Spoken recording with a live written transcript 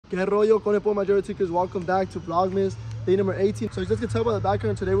Que rollo con el major tickers. Welcome back to Vlogmas, day number 18. So as you can tell by the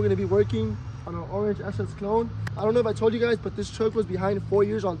background, today we're going to be working on an orange SS clone. I don't know if I told you guys, but this truck was behind 4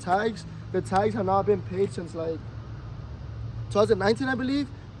 years on tags. The tags have not been paid since like 2019, I believe.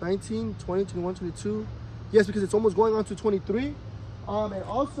 19, 20, 21, 22. Yes, because it's almost going on to 23. And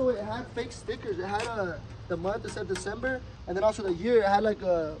also it had fake stickers. It had the month that said December, and then also the year it had like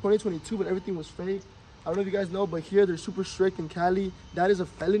 2022, but everything was fake. I don't know if you guys know, but here they're super strict in Cali. That is a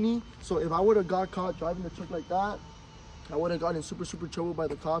felony. So if I would have got caught driving the truck like that, I would have gotten in super trouble by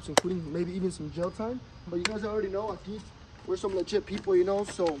the cops, including maybe even some jail time. But you guys already know, we're some legit people, you know.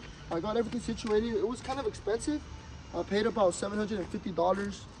 So I got everything situated. It was kind of expensive. I paid about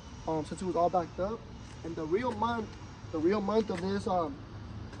 $750 since it was all backed up. And the real month of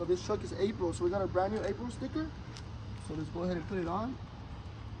this truck is April. So we got a brand new April sticker. So let's go ahead and put it on.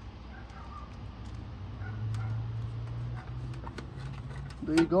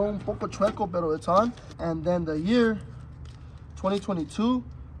 There you go, un poco chueco, pero it's on. And then the year, 2022.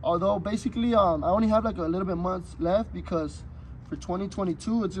 Although basically, I only have like a little bit months left because for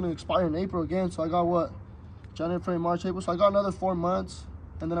 2022, it's gonna expire in April again. So I got what? January, February, March, April. So I got another 4 months,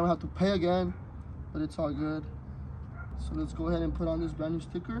 and then I'm gonna have to pay again, but it's all good. So let's go ahead and put on this brand new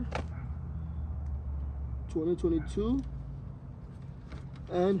sticker. 2022.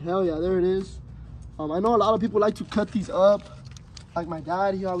 And hell yeah, there it is. I know a lot of people like to cut these up. Like my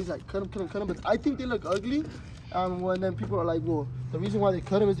dad, he always like cut them, but I think they look ugly. When then people are like, well, the reason why they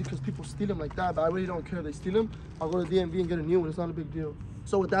cut them is because people steal them like that, but I really don't care if they steal them. I'll go to DMV and get a new one. It's not a big deal.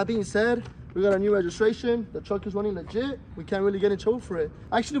 So with that being said, we got our new registration. The truck is running legit. We can't really get in trouble for it.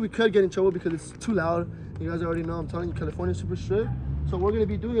 Actually, we could get in trouble because it's too loud. You guys already know, I'm telling you, California is super strict. So what we're gonna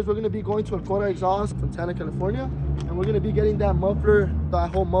be doing is we're gonna be going to a Cora exhaust, Fontana, California, and we're gonna be getting that muffler,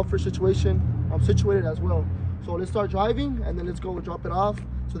 that whole muffler situation situated as well. So let's start driving, and then let's go and drop it off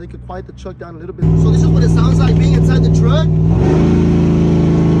so they could quiet the truck down a little bit. So this is what it sounds like being inside the truck.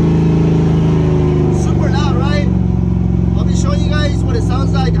 Super loud, right? I'll be showing you guys what it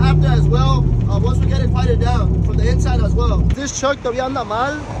sounds like after as well, once we get it quieted down from the inside as well. This truck todavía anda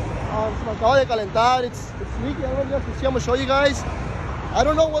mal. Se me acaba de calentar. It's leaking. I don't know if you can see. I'm gonna show you guys. I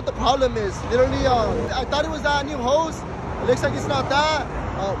don't know what the problem is. Literally, I thought it was that new hose. It looks like it's not that.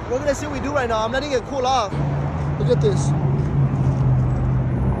 We're gonna see what we do right now. I'm letting it cool off. Look at this.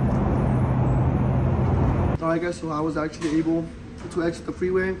 Alright guys, so I was actually able to exit the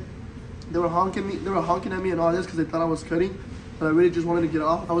freeway. They were honking at me and all this because they thought I was cutting, but I really just wanted to get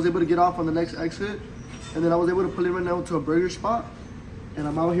off. I was able to get off on the next exit, and then I was able to pull in right now to a burger spot, and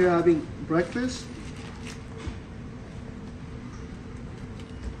I'm out here having breakfast.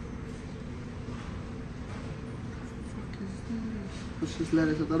 It's just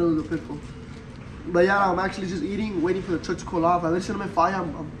lettuce. I thought it was a pickle. But yeah, I'm actually just eating, waiting for the truck to cool off. I let cinnamon fire.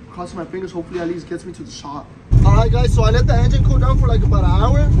 I'm crossing my fingers. Hopefully at least gets me to the shop. Alright guys, so I let the engine cool down for like about an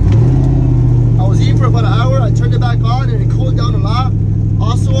hour. I was eating for about an hour. I turned it back on and it cooled down a lot.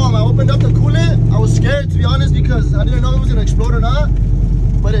 Also, I opened up the coolant. I was scared, to be honest, because I didn't know it was gonna explode or not.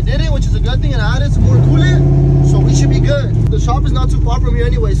 But it didn't, which is a good thing, and I added some more coolant. So we should be good. The shop is not too far from here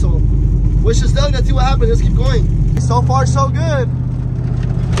anyway, so we should still get to see what happens. Let's keep going. So far, so good.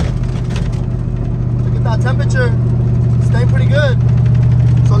 That temperature staying pretty good,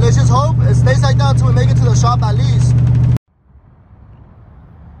 so let's just hope it stays like that until we make it to the shop at least.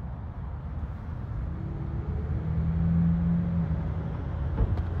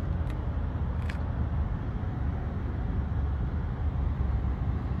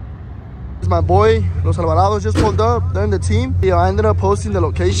 My boy Los Alvarados just pulled up. They're in the team. I ended up posting the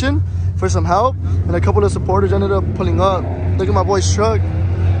location for some help, and a couple of supporters ended up pulling up. Look at my boy's truck.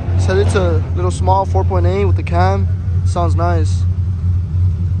 Said it's a little small 4.8 with the cam. Sounds nice.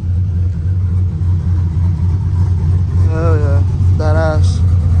 Oh yeah, badass.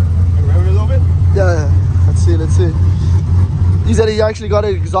 Can we rev it a little bit? Yeah. Let's see. He said he actually got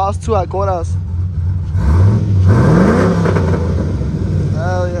an exhaust too at Cora's.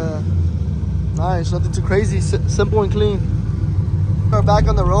 Hell yeah. Nice, nothing too crazy, simple and clean. We're back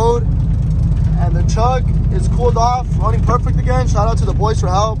on the road, and the truck is cooled off, running perfect again. Shout out to the boys for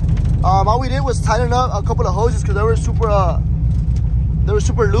help. All we did was tighten up a couple of hoses because they were super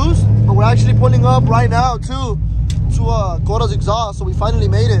loose. But we're actually pulling up right now to Cora's exhaust, so we finally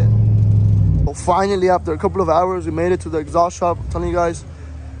made it. Well, finally, after a couple of hours, we made it to the exhaust shop. I'm telling you guys,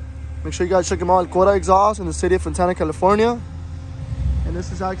 make sure you guys check him out. Cora Exhaust in the city of Fontana, California. And this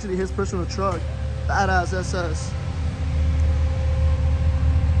is actually his personal truck, badass SS.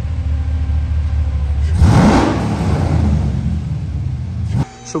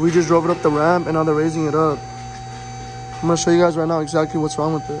 So we just drove it up the ramp, and now they're raising it up. I'm gonna show you guys right now exactly what's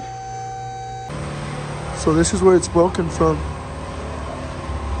wrong with it. So this is where it's broken from.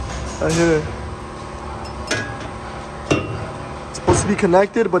 Right here. It's supposed to be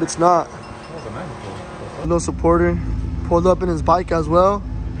connected, but it's not. No supporter. Pulled up in his bike as well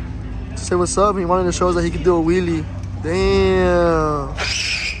to say what's up. He wanted to show us that he could do a wheelie. Damn.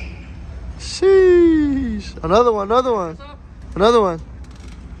 Sheesh. Another one.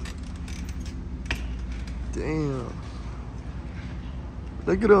 Damn.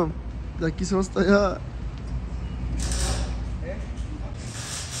 Look at him. De aquí se va hasta allá.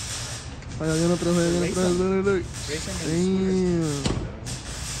 Allá viene otra vez, look. Damn.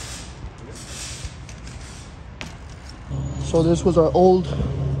 So this was our old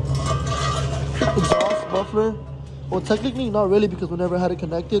exhaust muffler. Well, technically not really because we never had it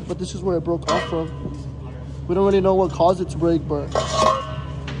connected, but this is where it broke off from. We don't really know what caused it to break, but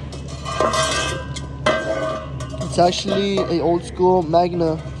it's actually a old school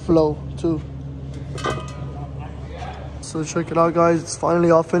Magna flow too. So check it out, guys. It's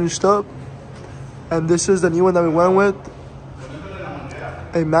finally all finished up. And this is the new one that we went with.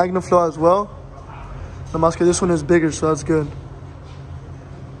 A Magna flow as well. This one is bigger, so that's good.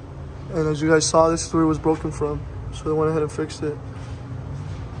 And as you guys saw, this is where it was broken from. So they went ahead and fixed it.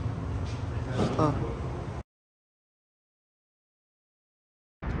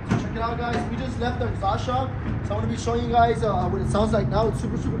 Check it out, guys. We just left the exhaust shop. So I'm going to be showing you guys what it sounds like now. It's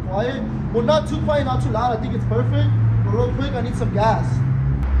super, super quiet. Well, not too quiet, not too loud. I think it's perfect. But real quick, I need some gas.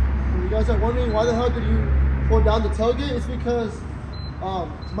 If you guys are wondering why the hell did you pull down the tailgate, it's because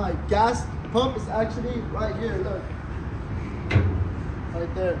my gas pump is actually right here. Look.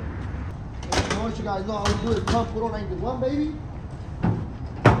 Right there. I want you guys know all we do is pump 491, baby.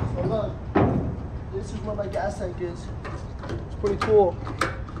 So look, this is where my gas tank is. It's pretty cool.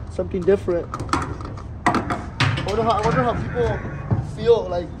 Something different. I wonder how people feel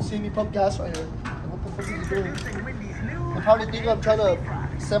like seeing me pump gas right here. What the fuck is he doing? They probably think I'm trying to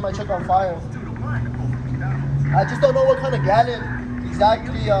set my truck on fire. I just don't know what kind of gallon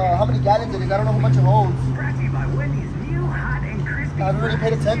exactly, how many gallons it is. I don't know how much it holds. I haven't really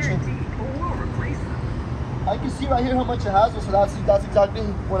paid attention. I can see right here how much it has, so that's exactly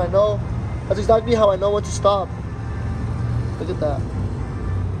when I know. That's exactly how I know when to stop. Look at that.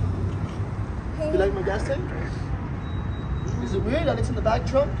 You like my gas tank? Is it weird that it's in the back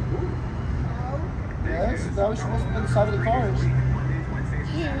trunk? Yes, that was supposed to be on the side of the cars.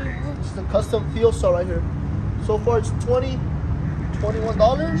 This is a custom fuel cell right here. So far it's $21,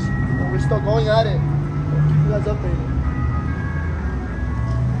 and we're still going at it. I'll keep you guys updated.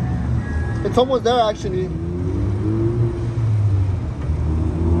 It's almost there actually.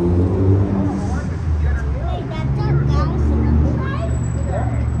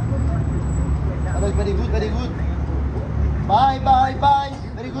 Very good, very good. Bye.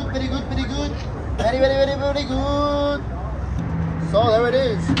 Very good. Very good. So there it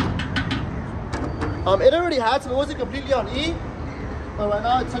is. It already had some, it wasn't completely on E. But right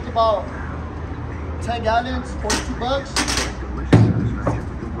now it took about 10 gallons,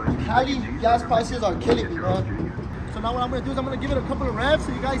 $42. Cali gas prices are killing me, man. So now what I'm gonna do is I'm gonna give it a couple of revs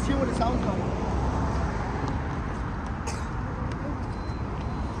so you guys hear what it sounds like.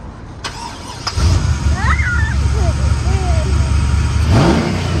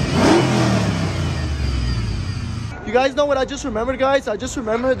 You guys know what I just remembered, guys? I just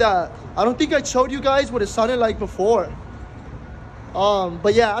remembered that I don't think I showed you guys what it sounded like before.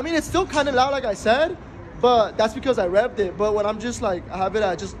 But yeah, I mean, it's still kind of loud like I said, but that's because I revved it. But when I'm just like, I have it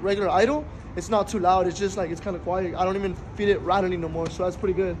at just regular idle, it's not too loud. It's just like, it's kind of quiet. I don't even feel it rattling no more, so that's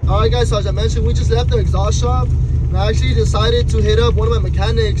pretty good. All right, guys, so as I mentioned, we just left the exhaust shop. And I actually decided to hit up one of my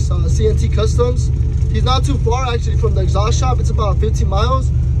mechanics, CNT Customs. He's not too far actually from the exhaust shop. It's about 15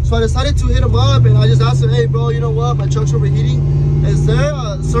 miles. So I decided to hit him up and I just asked him, hey bro, you know what, my truck's overheating. Is there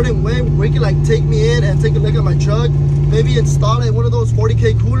a certain way where you can like take me in and take a look at my truck? Maybe install like one of those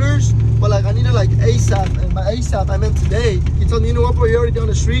 40K coolers, but like I need it like ASAP. And by ASAP, I meant today. He told me, you know what bro, you're already down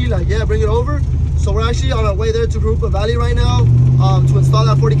the street, like yeah, bring it over. So we're actually on our way there to Grupa Valley right now to install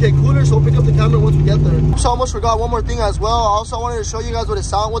that 40K cooler. So we'll pick up the camera once we get there. So I almost forgot one more thing as well. I also wanted to show you guys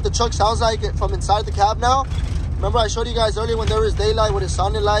what the truck sounds like from inside the cab now. Remember I showed you guys earlier when there was daylight what it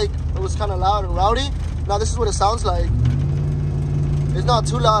sounded like. It was kind of loud and rowdy. Now this is what it sounds like. It's not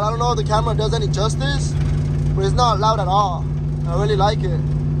too loud. I don't know if the camera does any justice, but it's not loud at all. I really like it.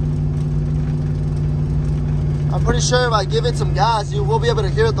 I'm pretty sure if I give it some gas, you will be able to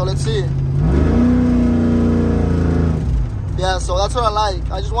hear it though. Let's see. Yeah, so that's what I like.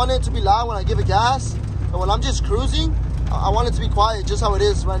 I just want it to be loud when I give it gas. And when I'm just cruising, I want it to be quiet, just how it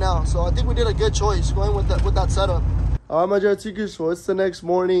is right now. So I think we did a good choice going with that setup. All right, my Tweekers, so it's the next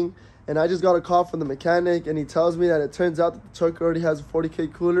morning, and I just got a call from the mechanic, and he tells me that it turns out that the truck already has a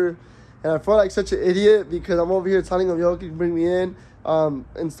 40K cooler. And I felt like such an idiot because I'm over here telling him, yo, can you bring me in,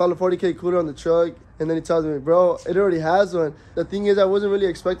 install a 40K cooler on the truck? And then he tells me, bro, it already has one. The thing is, I wasn't really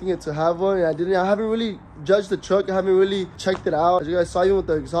expecting it to have one. And I haven't really judged the truck. I haven't really checked it out. As you guys saw, even with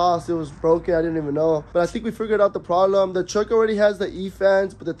the exhaust, it was broken. I didn't even know. But I think we figured out the problem. The truck already has the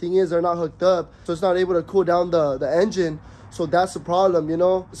E-fans, but the thing is, they're not hooked up. So it's not able to cool down the engine. So that's the problem, you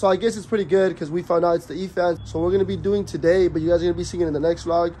know? So I guess it's pretty good because we found out it's the E-fans. So we're going to be doing today, but you guys are going to be seeing it in the next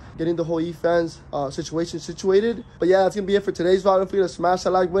vlog, getting the whole E-fans situation situated. But yeah, that's going to be it for today's vlog. Don't forget to smash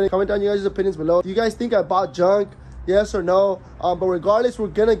that like button. Comment down your guys' opinions below. Do you guys think I bought junk? Yes or no? But regardless, we're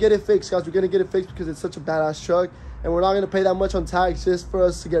going to get it fixed, guys. We're going to get it fixed because it's such a badass truck. And we're not going to pay that much on tax just for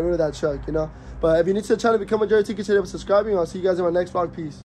us to get rid of that truck, you know? But if you're new to the channel, become a Tweek, consider subscribing. I'll see you guys in my next vlog. Peace.